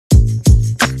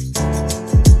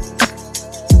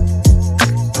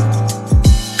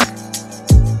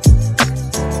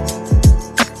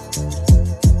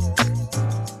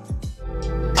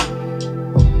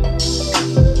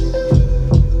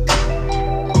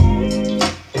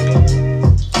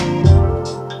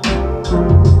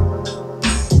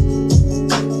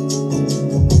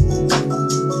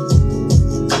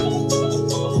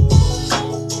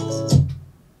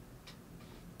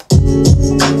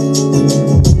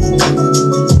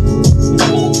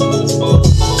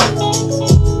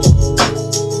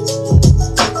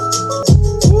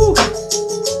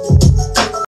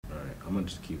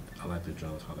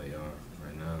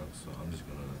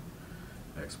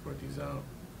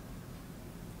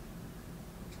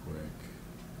quick.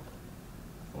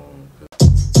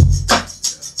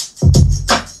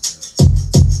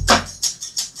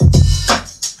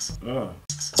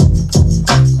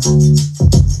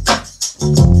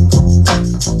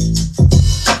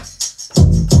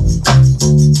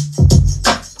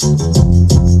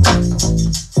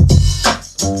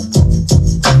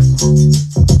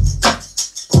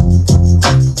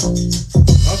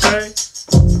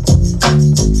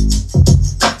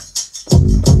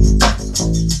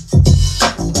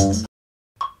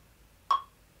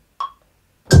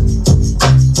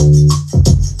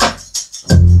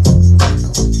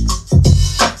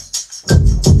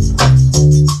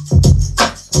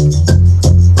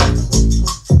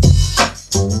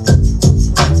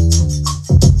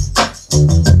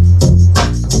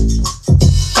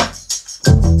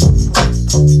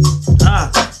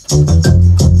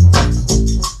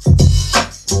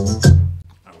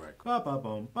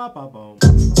 Ba-ba-boom, ba-ba-boom,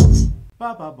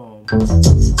 ba-ba-boom.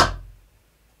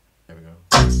 There we go.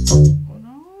 Oh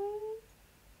no.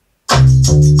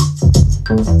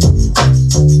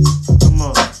 Come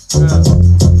on. Yeah.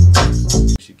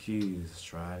 Push your keys. Let's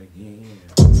try it again.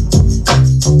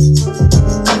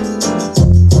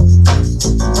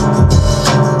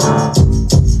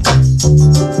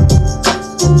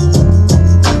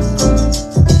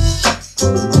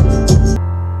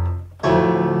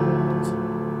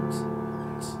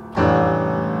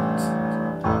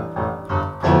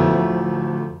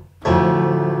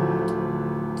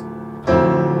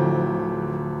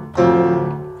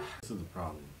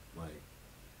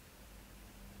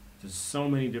 There's so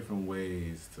many different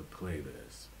ways to play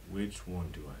this. Which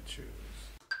one do I choose?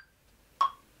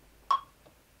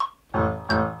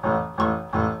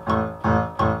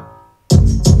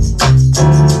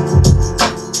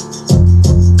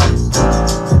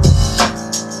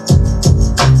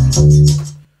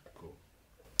 Cool.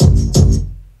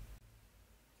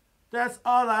 That's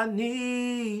all I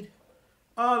need.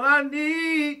 All I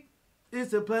need is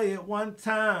to play it one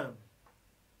time.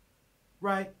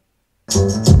 Right?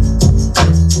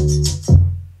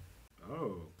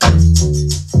 Oh.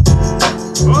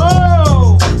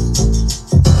 Oh!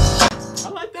 I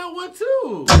like that one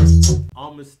too.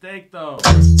 On mistake though.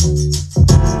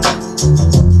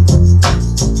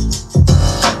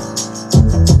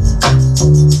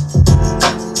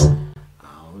 I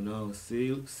don't know.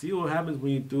 See what happens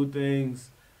when you do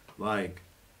things like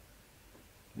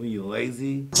when you're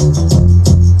lazy.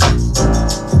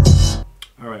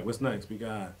 All right, what's next? We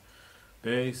got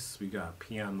bass, we got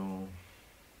piano.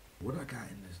 What I got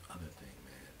in this other thing,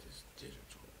 man? This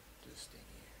digital, this thing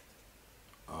here.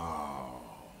 Oh,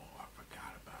 I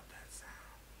forgot about that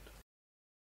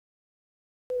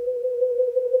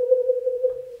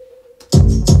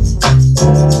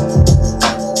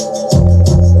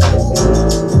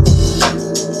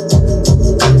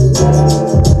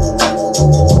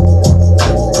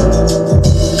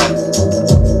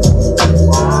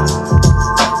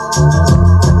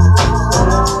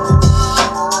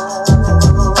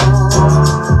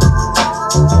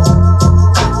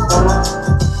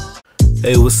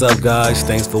Hey, what's up guys?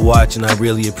 Thanks for watching. I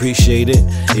really appreciate it.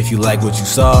 If you like what you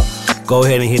saw, go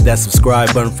ahead and hit that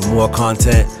subscribe button for more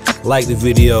content. Like the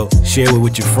video, share it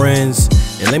with your friends,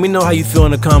 and let me know how you feel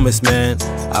in the comments, man.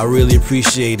 I really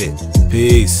appreciate it.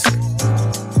 Peace.